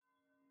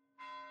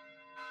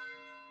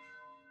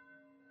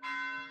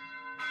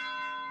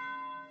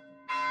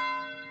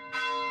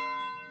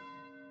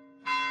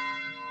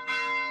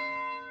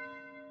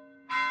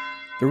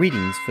The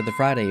readings for the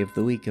Friday of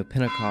the week of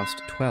Pentecost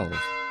 12,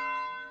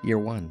 Year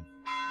 1.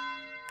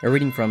 A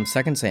reading from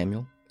 2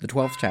 Samuel, the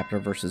 12th chapter,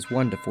 verses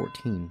 1 to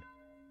 14.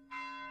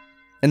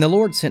 And the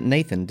Lord sent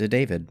Nathan to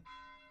David.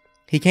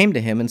 He came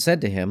to him and said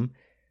to him,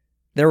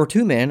 There were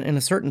 2 men in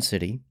a certain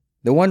city,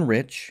 the one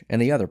rich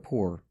and the other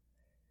poor.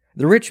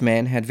 The rich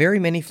man had very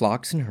many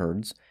flocks and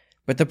herds,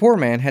 but the poor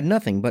man had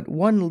nothing but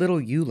one little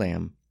ewe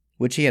lamb,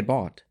 which he had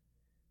bought.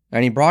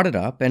 And he brought it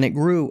up, and it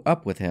grew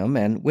up with him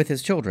and with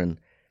his children.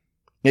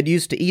 It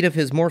used to eat of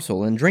his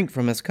morsel and drink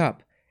from his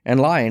cup, and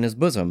lie in his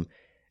bosom,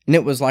 and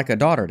it was like a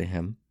daughter to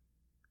him.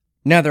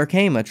 Now there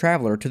came a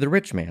traveler to the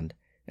rich man,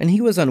 and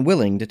he was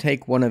unwilling to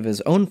take one of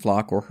his own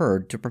flock or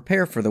herd to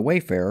prepare for the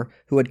wayfarer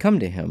who had come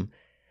to him,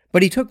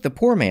 but he took the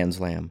poor man's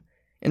lamb,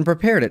 and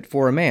prepared it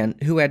for a man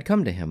who had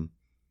come to him.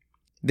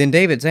 Then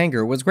David's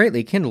anger was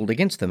greatly kindled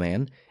against the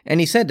man, and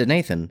he said to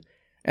Nathan,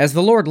 As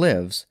the Lord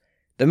lives,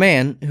 the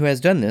man who has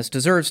done this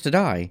deserves to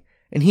die,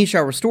 and he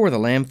shall restore the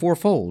lamb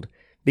fourfold,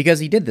 because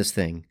he did this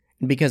thing,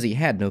 and because he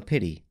had no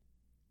pity.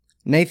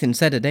 Nathan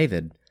said to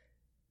David,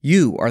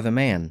 You are the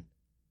man.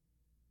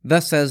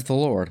 Thus says the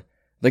Lord,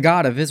 the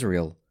God of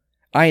Israel,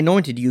 I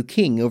anointed you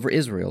king over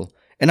Israel,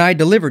 and I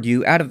delivered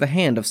you out of the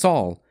hand of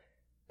Saul,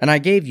 and I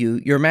gave you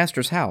your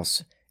master's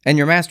house, and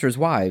your master's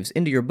wives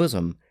into your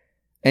bosom,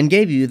 and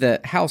gave you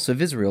the house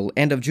of Israel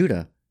and of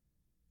Judah.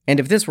 And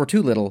if this were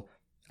too little,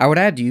 I would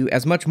add to you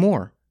as much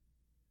more.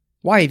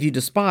 Why have you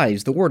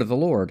despised the word of the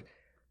Lord,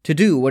 to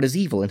do what is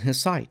evil in his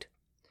sight?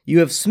 You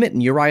have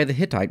smitten Uriah the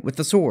Hittite with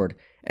the sword,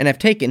 and have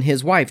taken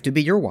his wife to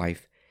be your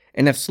wife,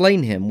 and have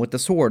slain him with the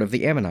sword of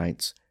the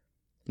Ammonites.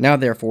 Now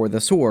therefore the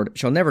sword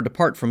shall never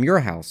depart from your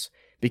house,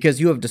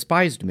 because you have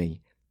despised me,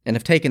 and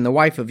have taken the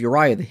wife of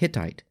Uriah the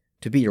Hittite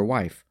to be your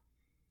wife.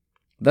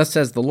 Thus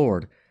says the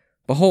Lord,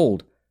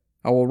 Behold,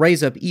 I will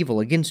raise up evil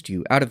against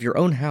you out of your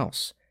own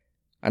house,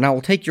 and I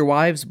will take your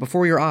wives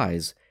before your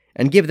eyes,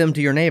 and give them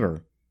to your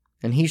neighbor,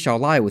 and he shall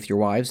lie with your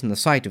wives in the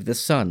sight of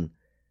this sun,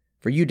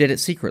 for you did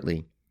it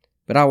secretly.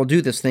 But I will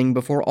do this thing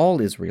before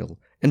all Israel,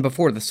 and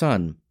before the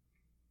sun.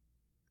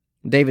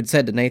 David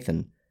said to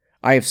Nathan,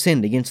 I have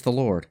sinned against the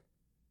Lord.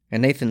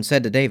 And Nathan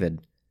said to David,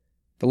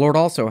 The Lord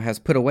also has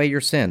put away your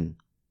sin.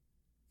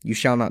 You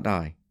shall not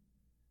die.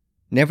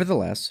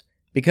 Nevertheless,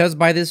 because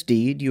by this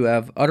deed you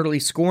have utterly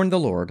scorned the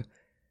Lord,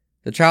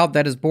 the child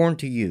that is born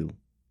to you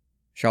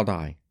shall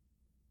die.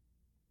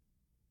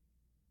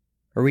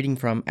 A reading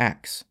from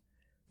Acts,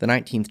 the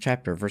 19th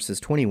chapter, verses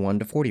 21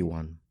 to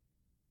 41.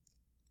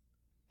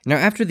 Now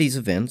after these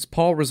events,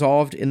 Paul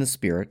resolved in the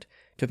Spirit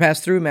to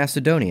pass through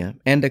Macedonia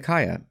and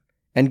Achaia,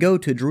 and go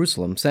to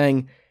Jerusalem,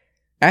 saying,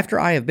 After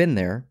I have been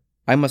there,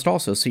 I must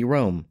also see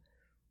Rome.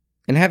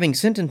 And having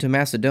sent into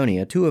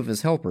Macedonia 2 of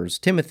his helpers,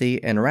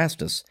 Timothy and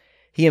Erastus,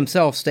 he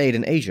himself stayed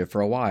in Asia for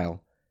a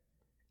while.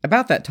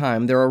 About that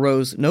time there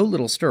arose no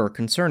little stir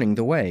concerning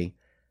the way.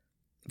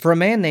 For a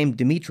man named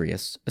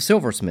Demetrius, a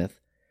silversmith,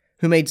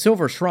 who made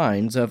silver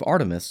shrines of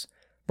Artemis,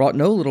 brought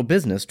no little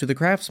business to the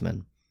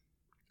craftsmen.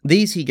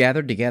 These he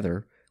gathered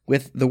together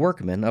with the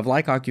workmen of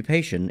like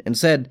occupation, and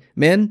said,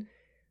 Men,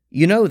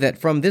 you know that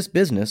from this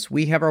business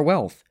we have our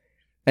wealth,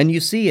 and you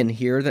see and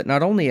hear that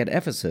not only at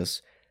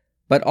Ephesus,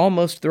 but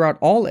almost throughout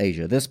all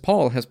Asia, this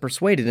Paul has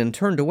persuaded and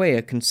turned away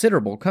a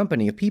considerable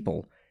company of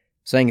people,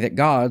 saying that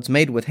gods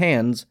made with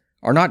hands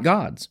are not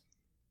gods.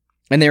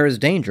 And there is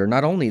danger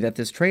not only that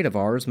this trade of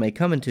ours may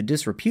come into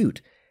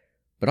disrepute,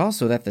 but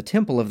also that the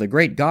temple of the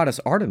great goddess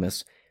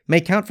Artemis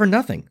may count for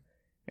nothing,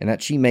 and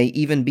that she may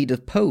even be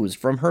deposed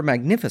from her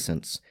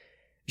magnificence,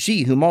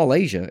 she whom all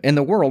Asia and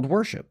the world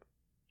worship.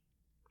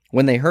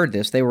 When they heard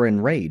this, they were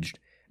enraged,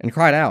 and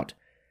cried out,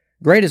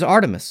 Great is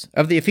Artemis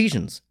of the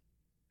Ephesians!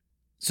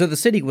 So the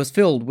city was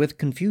filled with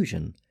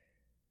confusion,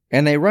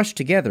 and they rushed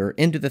together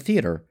into the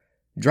theater,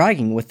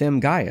 dragging with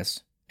them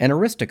Gaius and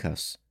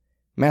Aristarchus,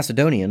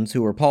 Macedonians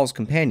who were Paul's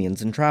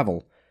companions in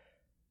travel.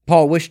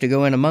 Paul wished to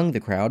go in among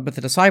the crowd, but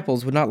the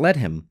disciples would not let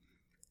him.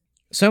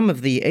 Some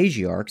of the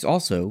Asiarchs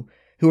also,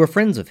 who were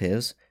friends of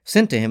his,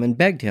 sent to him and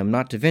begged him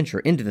not to venture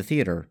into the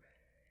theater.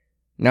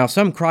 Now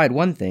some cried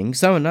one thing,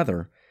 some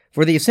another,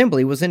 for the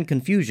assembly was in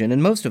confusion,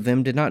 and most of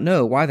them did not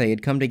know why they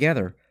had come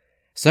together.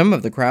 Some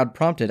of the crowd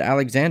prompted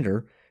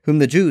Alexander, whom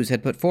the Jews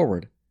had put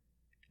forward.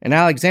 And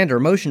Alexander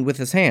motioned with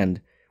his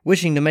hand,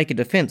 wishing to make a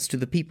defense to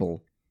the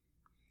people.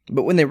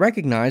 But when they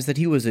recognized that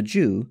he was a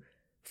Jew,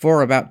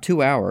 for about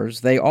 2 hours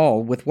they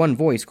all, with one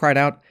voice, cried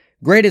out,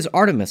 Great is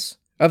Artemis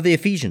of the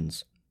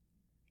Ephesians!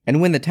 And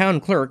when the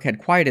town clerk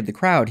had quieted the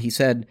crowd, he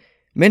said,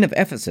 Men of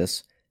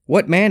Ephesus,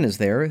 what man is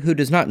there who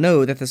does not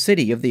know that the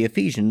city of the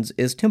Ephesians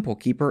is temple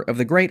keeper of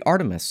the great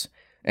Artemis,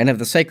 and of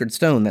the sacred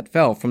stone that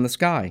fell from the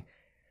sky?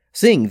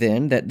 Seeing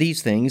then that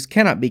these things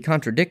cannot be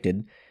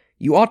contradicted,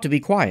 you ought to be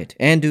quiet,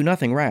 and do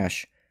nothing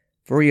rash.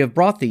 For you have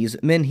brought these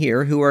men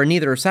here who are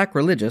neither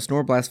sacrilegious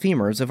nor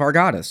blasphemers of our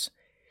goddess.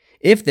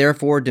 If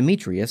therefore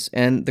Demetrius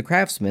and the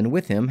craftsmen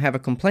with him have a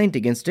complaint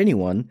against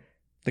anyone,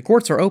 the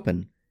courts are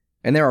open,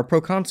 and there are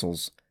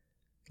proconsuls.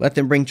 Let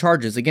them bring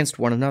charges against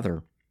one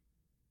another.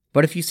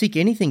 But if you seek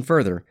anything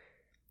further,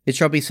 it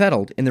shall be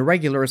settled in the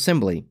regular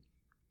assembly.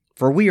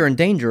 for we are in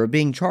danger of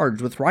being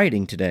charged with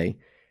rioting today,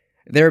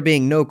 there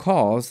being no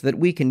cause that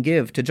we can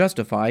give to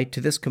justify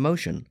to this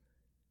commotion."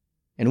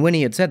 And when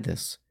he had said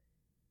this,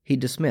 he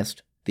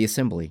dismissed the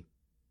assembly.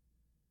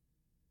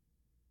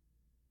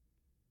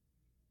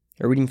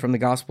 A reading from the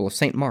Gospel of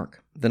St.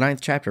 Mark, the 9th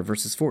chapter,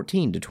 verses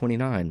 14 to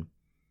 29.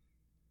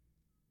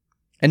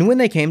 And when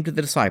they came to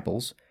the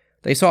disciples,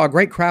 they saw a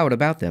great crowd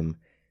about them,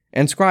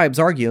 and scribes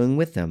arguing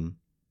with them.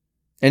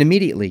 And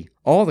immediately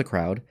all the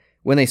crowd,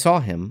 when they saw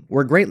him,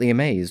 were greatly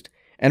amazed,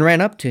 and ran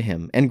up to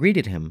him and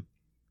greeted him.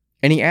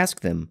 And he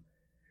asked them,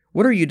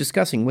 "What are you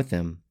discussing with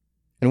them?"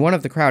 And one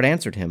of the crowd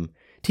answered him,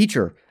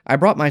 "Teacher, I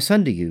brought my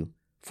son to you,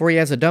 for he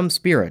has a dumb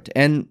spirit,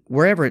 and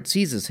wherever it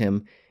seizes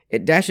him,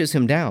 it dashes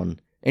him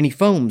down, and he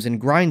foams and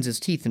grinds his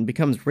teeth and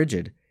becomes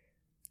rigid.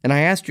 And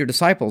I asked your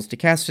disciples to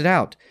cast it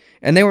out,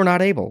 and they were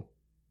not able."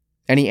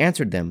 And he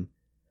answered them,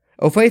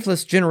 "O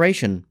faithless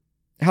generation,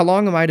 how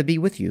long am I to be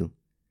with you?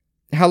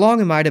 How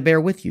long am I to bear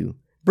with you?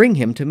 Bring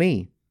him to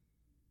me."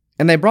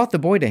 And they brought the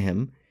boy to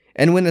him,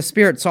 and when the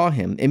spirit saw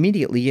him,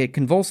 immediately it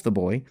convulsed the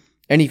boy,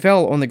 and he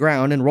fell on the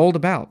ground and rolled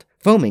about,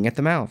 foaming at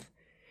the mouth.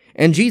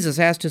 And Jesus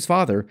asked his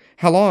father,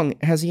 "How long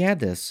has he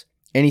had this?"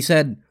 And he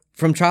said,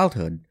 "From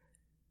childhood.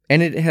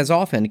 And it has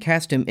often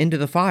cast him into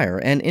the fire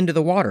and into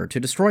the water to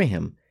destroy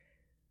him.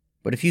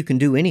 But if you can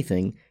do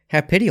anything,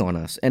 have pity on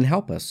us and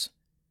help us."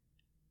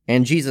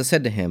 And Jesus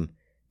said to him,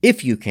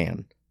 "If you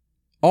can,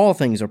 all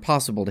things are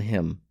possible to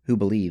him who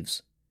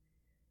believes."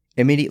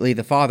 Immediately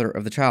the father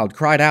of the child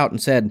cried out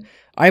and said,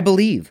 "I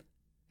believe.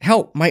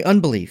 Help my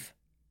unbelief."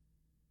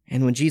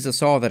 And when Jesus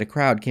saw that a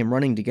crowd came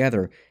running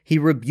together, he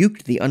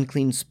rebuked the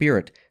unclean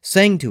spirit,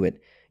 saying to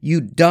it,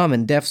 "You dumb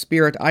and deaf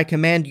spirit, I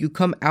command you,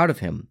 come out of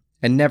him,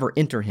 and never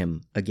enter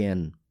him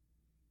again."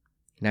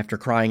 And after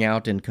crying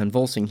out and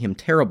convulsing him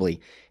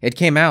terribly, it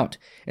came out,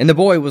 and the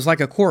boy was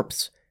like a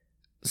corpse,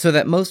 so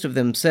that most of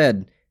them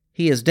said,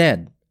 "He is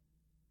dead."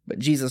 But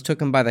Jesus took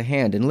him by the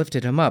hand and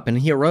lifted him up, and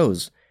he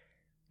arose.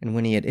 And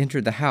when he had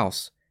entered the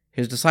house,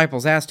 his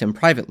disciples asked him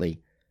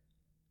privately,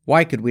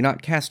 "Why could we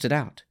not cast it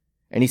out?"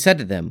 And he said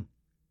to them,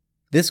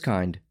 "This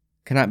kind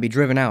cannot be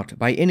driven out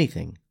by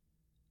anything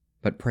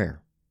but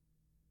prayer."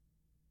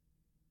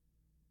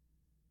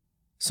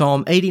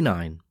 Psalm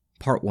 89,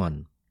 Part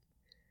 1.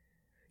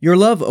 Your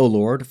love, O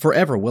Lord,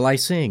 forever will I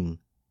sing.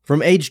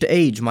 From age to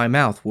age my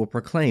mouth will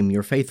proclaim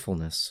your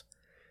faithfulness.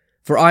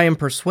 For I am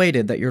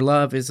persuaded that your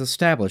love is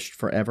established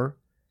forever.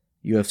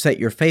 You have set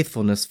your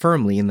faithfulness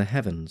firmly in the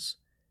heavens.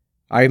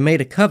 I have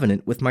made a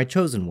covenant with my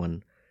chosen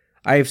one.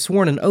 I have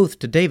sworn an oath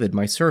to David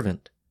my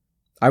servant.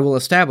 I will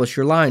establish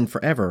your line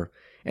forever,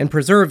 and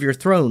preserve your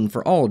throne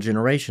for all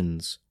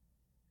generations.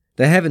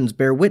 The heavens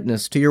bear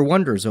witness to your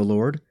wonders, O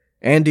Lord,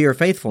 and to your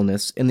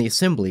faithfulness in the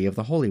assembly of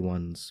the holy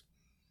ones.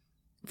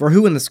 For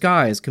who in the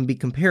skies can be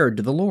compared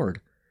to the Lord?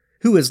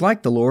 Who is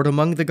like the Lord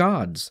among the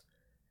gods?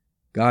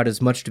 God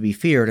is much to be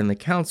feared in the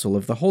council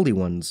of the holy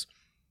ones,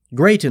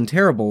 great and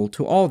terrible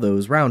to all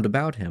those round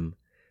about him.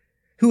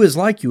 Who is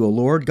like you, O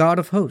Lord, God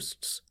of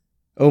hosts?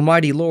 O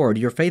mighty Lord,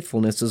 your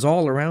faithfulness is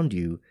all around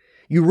you.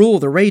 You rule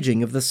the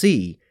raging of the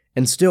sea,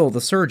 and still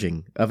the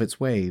surging of its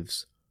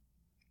waves.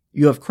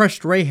 You have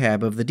crushed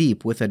Rahab of the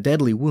deep with a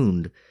deadly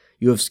wound.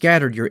 You have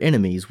scattered your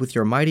enemies with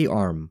your mighty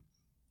arm.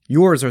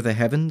 Yours are the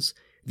heavens,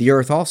 the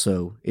earth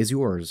also is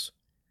yours.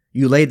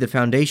 You laid the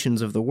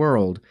foundations of the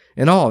world,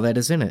 and all that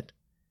is in it.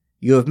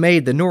 You have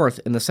made the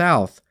north and the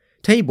south.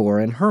 Tabor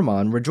and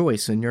Hermon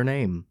rejoice in your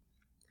name.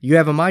 You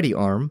have a mighty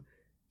arm.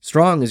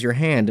 Strong is your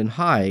hand, and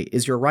high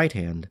is your right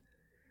hand.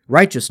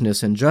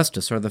 Righteousness and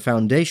justice are the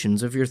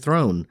foundations of your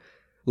throne.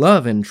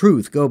 Love and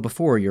truth go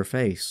before your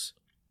face.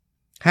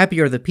 Happy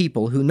are the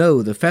people who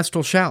know the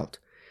festal shout.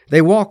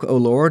 They walk, O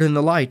Lord, in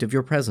the light of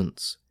your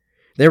presence.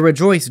 They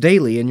rejoice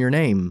daily in your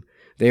name.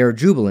 They are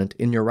jubilant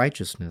in your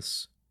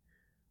righteousness.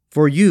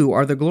 For you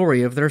are the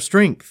glory of their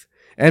strength,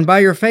 and by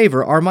your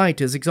favor our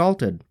might is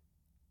exalted.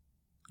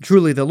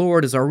 Truly the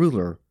Lord is our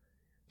ruler.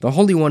 The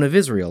Holy One of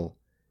Israel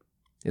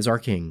is our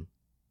King.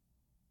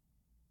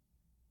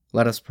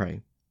 Let us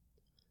pray.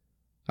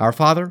 Our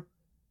Father,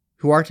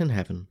 who art in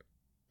heaven,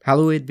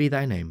 hallowed be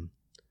thy name.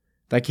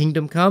 Thy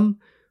kingdom come,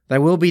 thy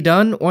will be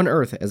done on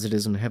earth as it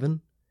is in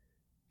heaven.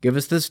 Give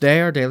us this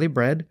day our daily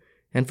bread,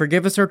 and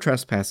forgive us our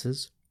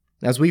trespasses,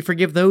 as we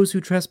forgive those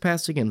who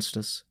trespass against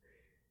us.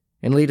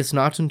 And lead us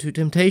not into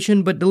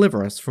temptation, but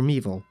deliver us from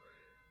evil.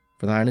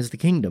 For thine is the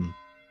kingdom,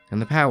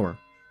 and the power,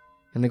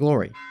 and the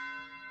glory,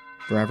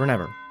 forever and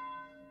ever.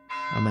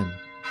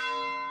 Amen.